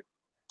cash, Eddie?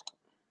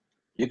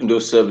 You can do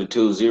a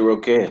 72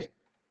 cash.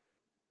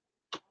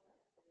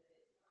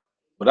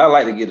 But I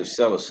like to get the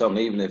seller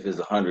something, even if it's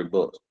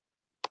 $100.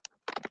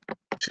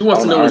 She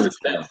wants On to the know, is it earnest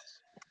best?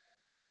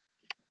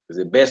 is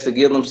it best to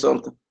give them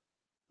something?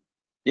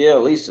 Yeah,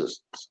 at least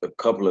a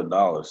couple of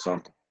dollars,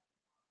 something.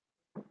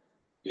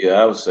 Yeah,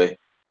 I would say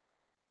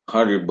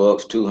 $100,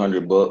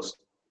 $200.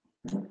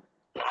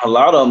 A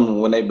lot of them,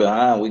 when they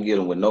behind, we get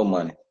them with no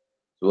money.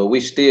 But we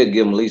still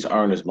give them at least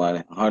earnest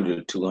money,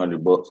 100 to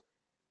 $200.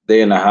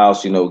 They're in the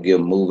house, give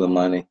them moving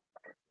money.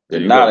 There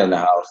They're you not go. in the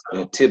house,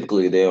 and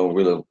typically they don't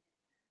really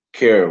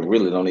care,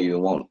 really don't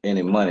even want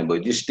any money.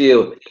 But you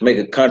still make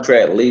a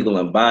contract legal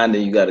and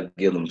binding. You got to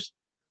give them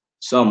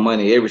some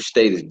money. Every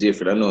state is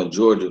different. I know in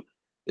Georgia,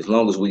 as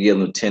long as we give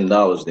them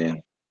 $10,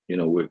 then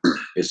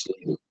it's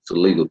legal. It's a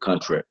legal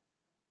contract.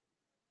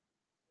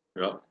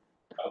 Yeah.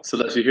 So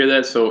let you hear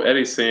that. So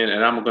Eddie's saying,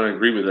 and I'm going to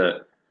agree with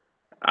that.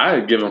 I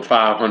give him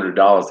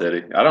 $500,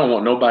 Eddie. I don't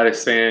want nobody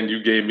saying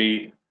you gave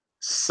me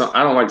some.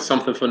 I don't like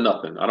something for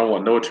nothing. I don't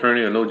want no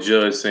attorney or no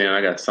judge saying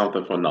I got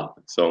something for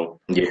nothing. So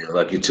Yeah,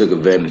 like you took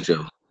advantage of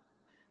them.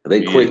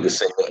 They yeah, quick to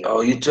say,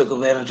 "Oh, you took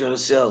advantage of the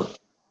seller."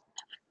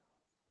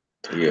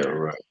 Yeah,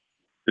 right.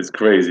 it's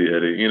crazy,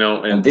 Eddie. And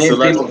And then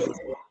Celeste, people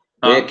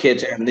they'll huh?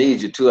 catch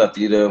amnesia too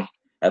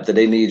after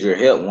they need your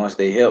help. Once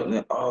they help,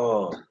 then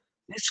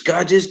this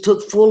guy just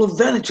took full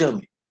advantage of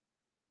me.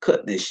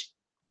 Cut this,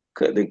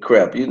 cut the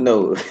crap.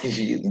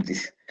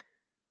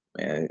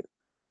 Man,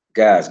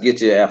 guys,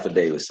 get your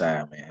affidavit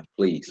signed, man,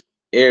 please.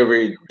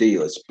 Every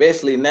deal,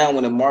 especially now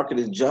when the market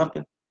is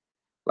jumping.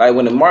 Like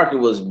when the market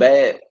was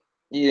bad,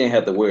 you didn't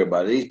have to worry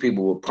about it. These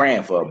people were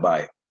praying for a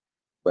buyer,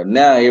 but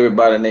now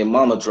everybody and their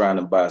mama trying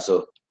to buy.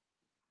 So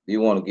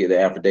you want to get the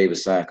affidavit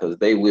signed because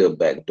they will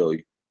backdoor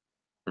you.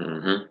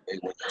 Mm-hmm.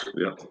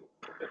 Yeah.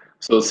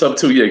 So sub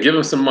two, yeah, give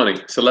him some money.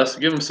 Celeste,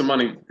 give him some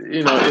money.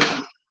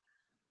 If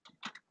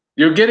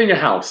you're getting a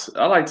house,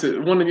 I like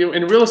to when you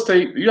in real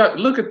estate, you got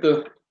look at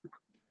the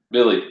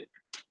Billy.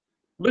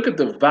 Look at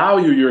the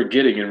value you're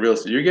getting in real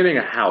estate. You're getting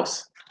a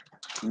house.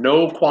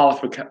 No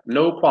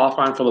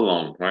qualifying for the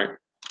loan, right?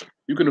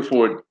 You can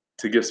afford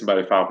to give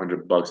somebody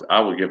 $500. I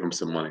would give them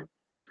some money.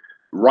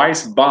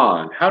 Rice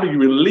bond. How do you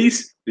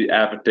release the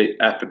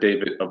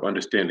affidavit of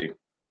understanding?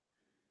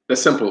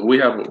 That's simple. We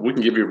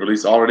can give you a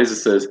release. All it is, it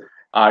says,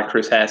 I,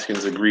 Chris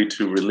Haskins, agree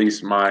to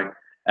release my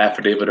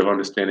affidavit of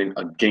understanding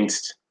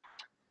against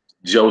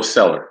Joe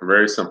Seller.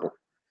 Very simple.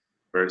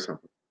 Very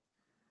simple.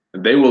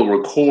 And they will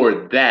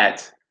record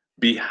that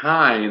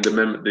behind the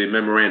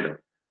memorandum.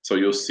 So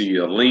you'll see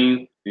a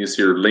lien, you'll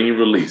see a lien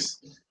release.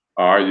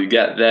 All right, you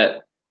got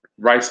that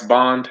Rice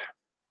bond.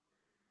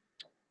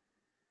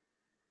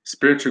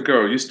 Spiritual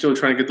girl, you still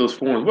trying to get those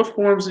forms. What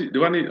forms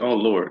do I need? Oh,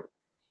 Lord.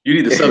 You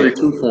need the subject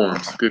to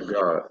forms. Good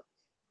God.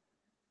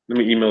 Let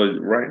me email it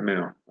right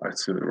now. I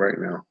send it right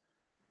now.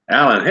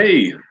 Alan,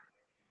 hey.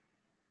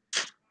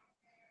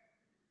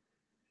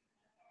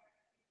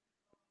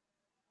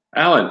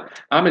 Alan,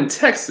 I'm in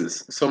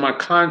Texas, so my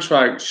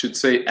contract should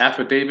say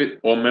affidavit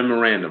or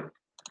memorandum.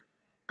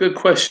 Good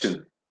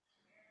question.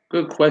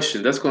 Good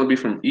question. That's going to be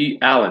from E.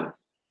 Allen.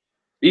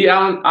 E.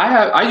 Allen,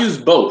 I use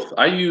both.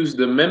 I use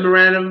the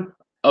memorandum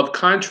of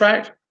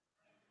contract.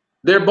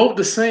 They're both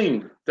the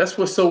same. That's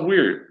what's so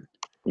weird.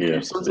 Yeah,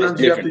 just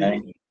Sometimes you have different to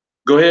names.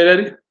 go ahead,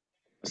 Eddie.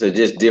 So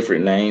just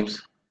different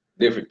names,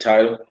 different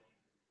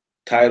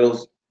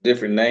titles,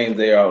 different names.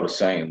 They're all the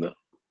same though.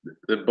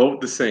 They're both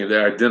the same.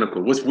 They're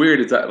identical. What's weird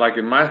is that, like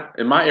in my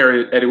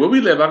area, Eddie, where we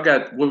live, I've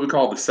got what we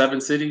call the seven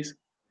cities: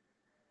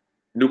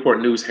 Newport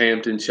News,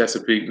 Hampton,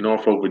 Chesapeake,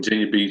 Norfolk,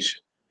 Virginia Beach,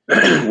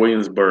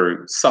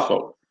 Williamsburg,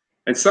 Suffolk.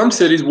 And some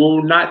cities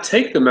will not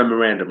take the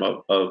memorandum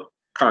of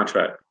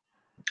contract.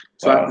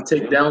 So I have Wow. to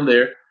take down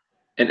there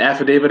an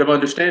affidavit of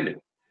understanding.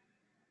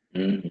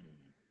 Mm-hmm.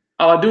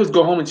 All I do is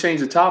go home and change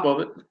the top of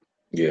it.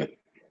 Yeah.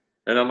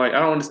 And I'm like, I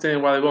don't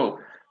understand why they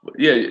won't. But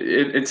yeah,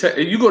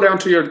 you go down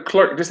to your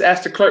clerk, just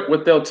ask the clerk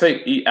what they'll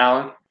take, E.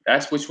 Allen.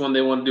 Ask which one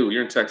they want to do.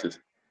 You're in Texas.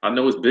 I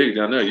know it's big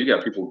down there. You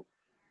got people,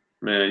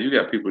 man, you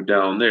got people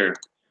down there.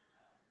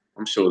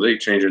 I'm sure they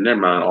changing their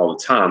mind all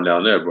the time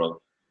down there, brother.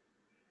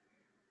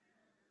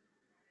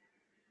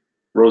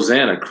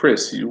 Rosanna,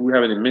 Chris, you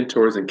have any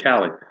mentors in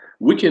Cali?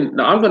 We can.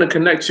 Now, I'm going to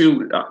connect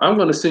you. I'm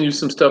going to send you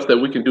some stuff that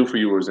we can do for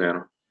you,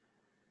 Rosanna.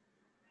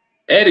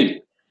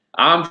 Eddie,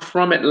 I'm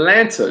from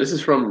Atlanta. This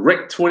is from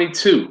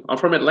Rick22. I'm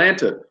from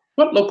Atlanta.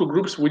 What local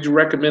groups would you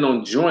recommend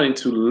on joining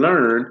to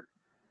learn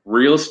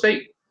real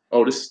estate?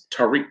 Oh, this is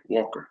Tariq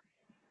Walker.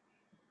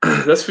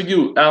 That's for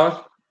you,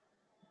 Alan.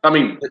 I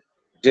mean,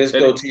 Just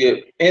go Eddie.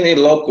 to any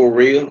local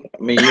reel.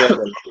 I mean,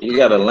 you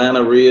got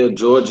Atlanta reel,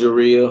 Georgia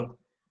reel,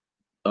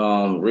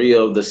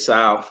 reel of the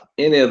South,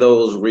 any of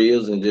those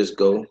reels, and just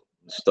go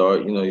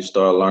start. You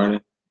start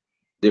learning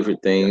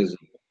different things.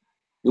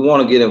 You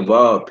want to get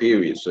involved,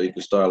 period, so you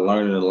can start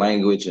learning the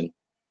language and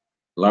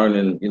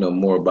learning,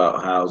 more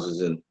about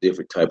houses and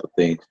different type of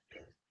things.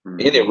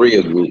 Any Mhm.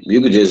 real group,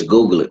 you could just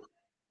Google it,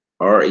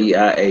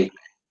 REIA.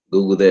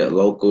 Google that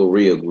local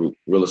real group,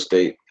 real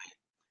estate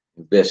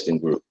investing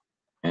group,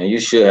 and you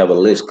should have a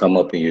list come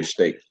up in your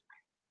state.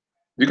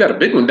 You got a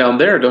big one down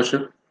there, don't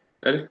you,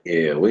 Eddie?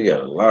 Yeah, we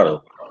got a lot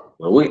of.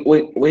 Well,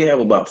 we have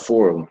about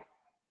four of them.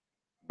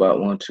 About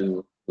one,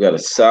 two. We got a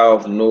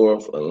South,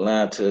 North,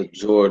 Atlanta,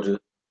 Georgia,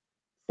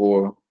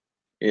 four.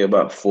 Yeah,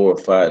 about 4 or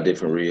 5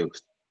 different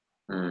reels.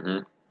 Hmm.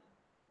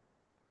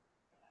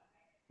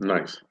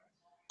 Nice.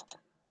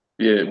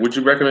 Yeah. Would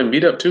you recommend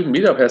Meetup too?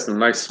 Meetup has some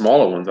nice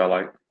smaller ones I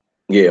like.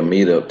 Yeah,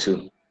 meetup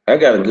too. I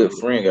got a good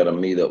friend got a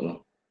meetup one.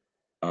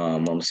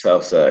 On the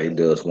South Side, he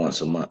does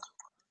once a month.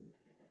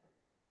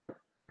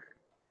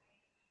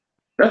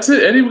 That's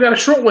it, Eddie. We got a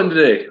short one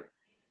today.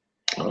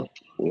 Oh,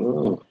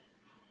 whoa,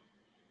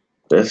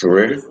 that's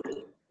rare. This,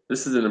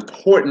 this is an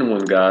important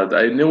one, guys.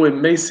 I know it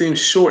may seem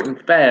short and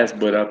fast,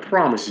 but I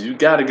promise you, you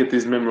got to get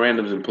these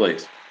memorandums in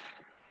place.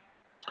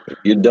 If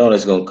you don't,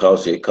 it's gonna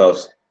cost you. It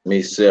cost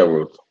me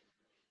several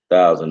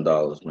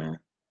 $1,000, man.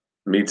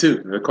 Me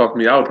too. It cost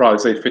me. I would probably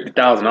say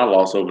 50,000. I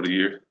lost over the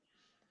years.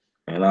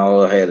 And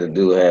all I had to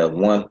do have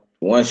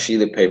one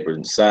sheet of paper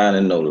and sign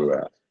and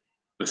notarize.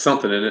 There's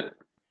something in it.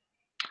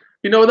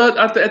 You know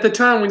that at the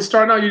time when you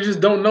start out, you just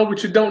don't know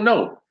what you don't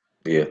know.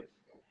 Yeah,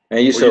 and you're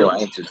Or you so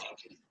don't. anxious.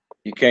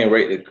 You can't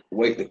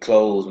wait to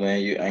close,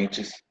 man. You're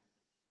anxious.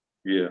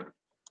 Yeah.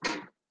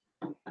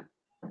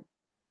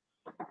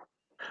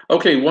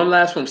 Okay, one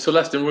last one,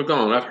 Celeste, and we're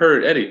gone. I've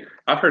heard, Eddie,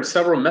 I've heard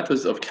several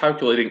methods of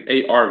calculating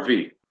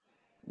ARV.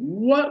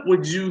 What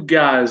would you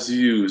guys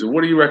use, and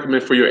what do you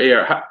recommend for your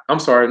AR? I'm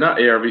sorry,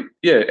 not ARV.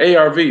 Yeah,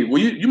 ARV. Well,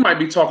 you might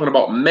be talking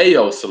about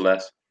Mayo,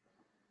 Celeste,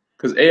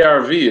 because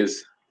ARV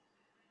is,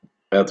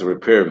 At the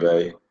repair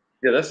value.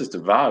 yeah, that's just the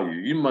value.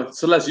 You must,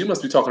 Celeste, you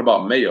must be talking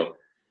about Mayo.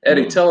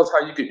 Eddie, Mm. tell us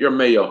how you get your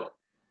Mayo.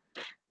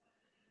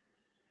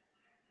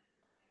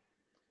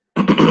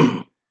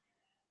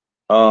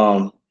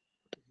 um,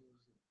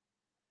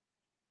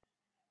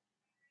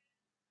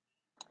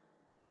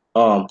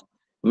 um,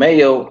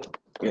 Mayo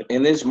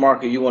in this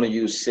market, you want to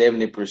use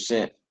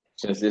 70%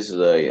 since this is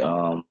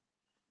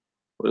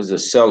what is a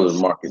seller's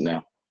market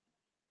now?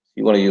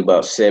 You want to use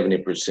about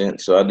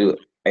 70%. So I do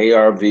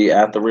ARV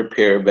at the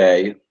repair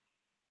value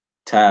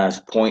times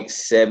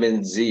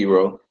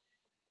 0.70,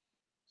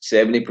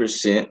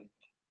 70%,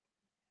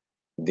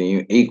 then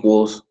you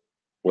equals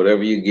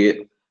whatever you get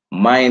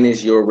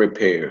minus your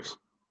repairs.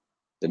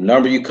 The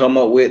number you come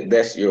up with,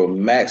 that's your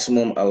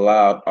maximum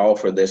allowed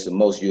offer. That's the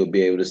most you'll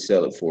be able to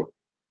sell it for.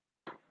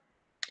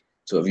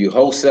 So if you're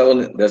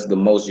wholesaling it, that's the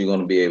most you're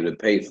going to be able to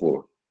pay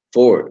for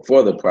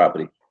the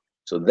property.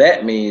 So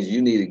that means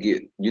you need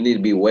to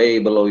be way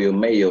below your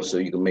Mayo so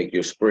you can make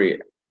your spread.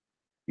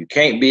 You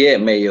can't be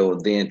at Mayo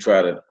and then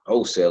try to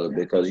wholesale it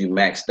because you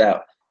maxed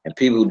out. And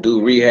people who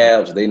do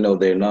rehabs, they know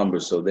their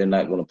numbers, so they're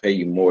not going to pay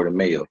you more than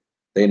Mayo.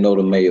 They know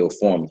the Mayo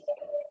formula.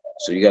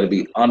 So you got to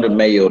be under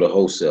Mayo to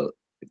wholesale it.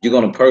 If you're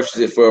going to purchase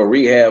it for a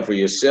rehab for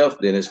yourself,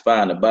 then it's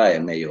fine to buy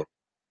at Mayo.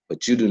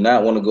 But you do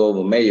not want to go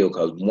over Mayo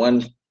because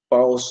one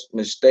false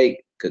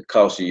mistake could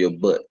cost you your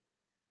butt.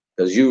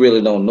 Because you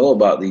really don't know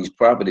about these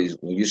properties.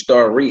 When you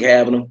start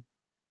rehabbing them,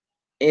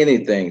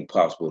 anything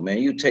possible, man.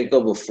 You take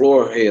up a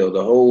floor, hell,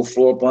 the whole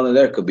floor up under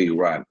there could be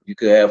rotten. You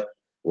could have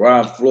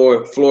rotten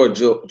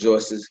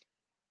joists,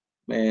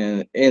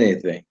 man,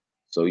 anything.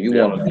 So you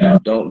Yeah. want to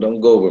don't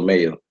go over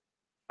Mayo.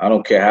 I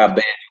don't care how bad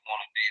you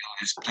want to deal.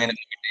 There's plenty of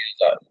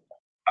deals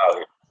out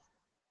here.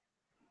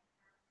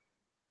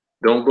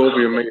 Don't go over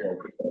your Mayo.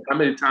 How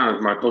many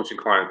times my coaching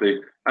clients,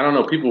 I don't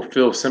know, people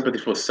feel sympathy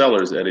for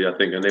sellers, Eddie, I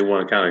think, and they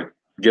want to kind of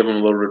give them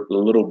a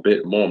little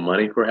bit more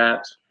money,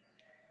 perhaps.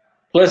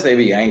 Plus, they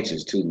be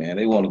anxious too, man.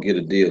 They want to get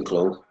a deal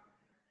closed.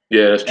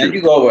 Yeah, that's And true.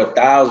 you go over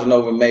 1,000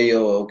 over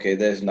Mayo, okay,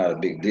 that's not a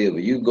big deal.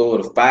 But you go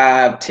to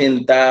 5,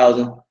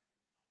 10,000,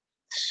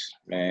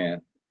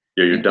 man.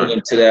 Yeah, you're You get done.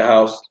 into that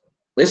house.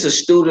 There's a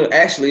student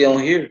actually on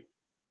here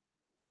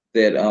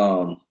that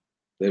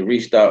that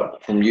reached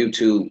out from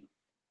YouTube.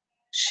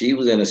 She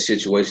was in a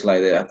situation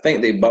like that. I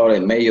think they bought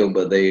at Mayo,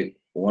 but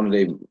one of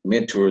their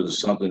mentors or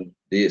something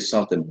did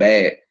something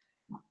bad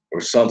or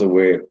something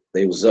where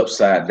they was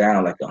upside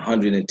down like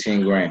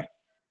 110 grand.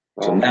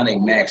 So Oh now my. they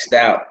maxed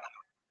out.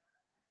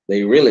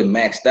 They really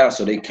maxed out,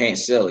 so they can't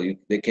sell it.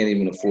 They can't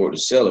even afford to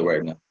sell it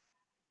right now.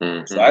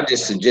 So I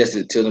just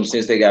suggested to them,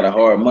 since they got a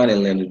hard money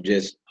lender,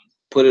 just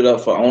put it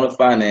up for owner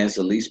finance,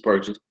 a lease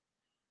purchase,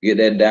 get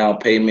that down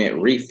payment,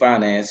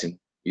 refinance, and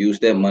use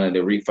that money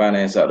to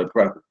refinance out the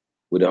property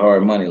with a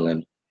hard money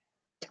lender.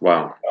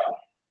 Wow.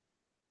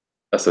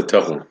 That's a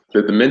tough one.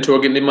 Did the mentor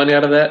get any money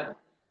out of that?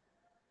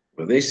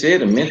 But they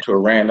said the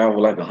mentor ran out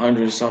with like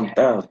 100-something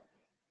thousand.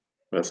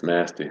 That's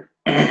nasty.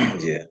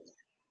 Yeah.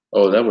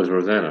 Oh, that was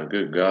Rosanna.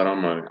 Good God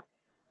Almighty.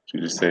 She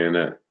just saying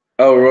that.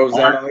 Oh,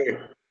 Rosanna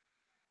here.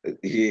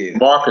 Yeah.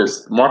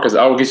 Marcus,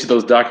 I will get you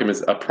those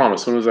documents. I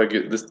promise. As soon as I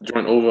get this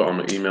joint over, I'm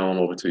gonna email them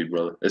over to you,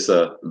 brother. It's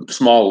a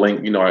small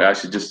link. You know, I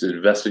actually just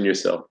invest in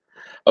yourself.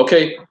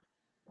 Okay,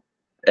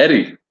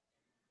 Eddie.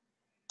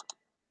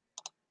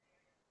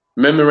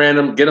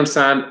 Memorandum, get them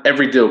signed.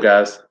 Every deal,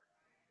 guys.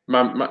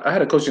 I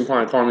had a coaching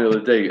client call me the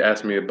other day,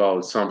 asked me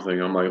about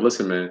something. I'm like,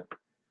 listen, man,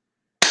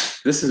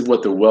 this is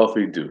what the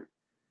wealthy do.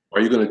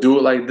 Are you going to do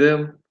it like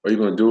them, or are you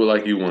going to do it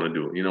like you want to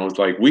do it? You know, it's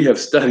like we have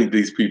studied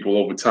these people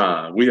over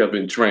time. We have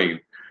been trained.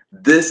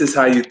 This is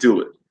how you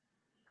do it.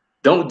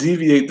 Don't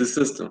deviate the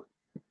system.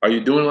 Are you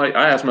doing like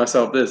I ask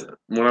myself this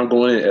when I'm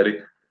going in, Eddie?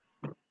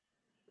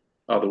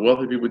 Are the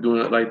wealthy people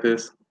doing it like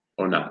this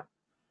or not?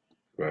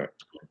 Right.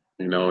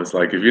 You know, it's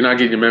like if you're not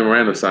getting your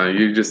memorandum signed,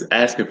 you're just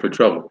asking for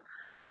trouble.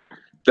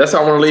 That's how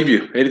I want to leave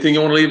you. Anything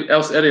you want to leave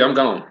else, Eddie? I'm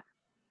gone.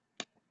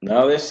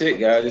 No, that's it,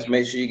 guys. Just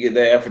make sure you get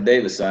that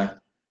affidavit signed.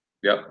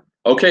 Yep.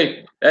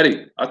 Okay,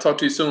 Eddie. I'll talk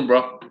to you soon,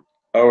 bro.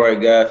 All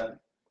right, guys.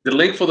 The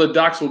link for the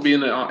docs will be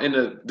in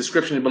the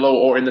description below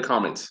or in the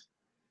comments.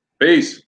 Peace.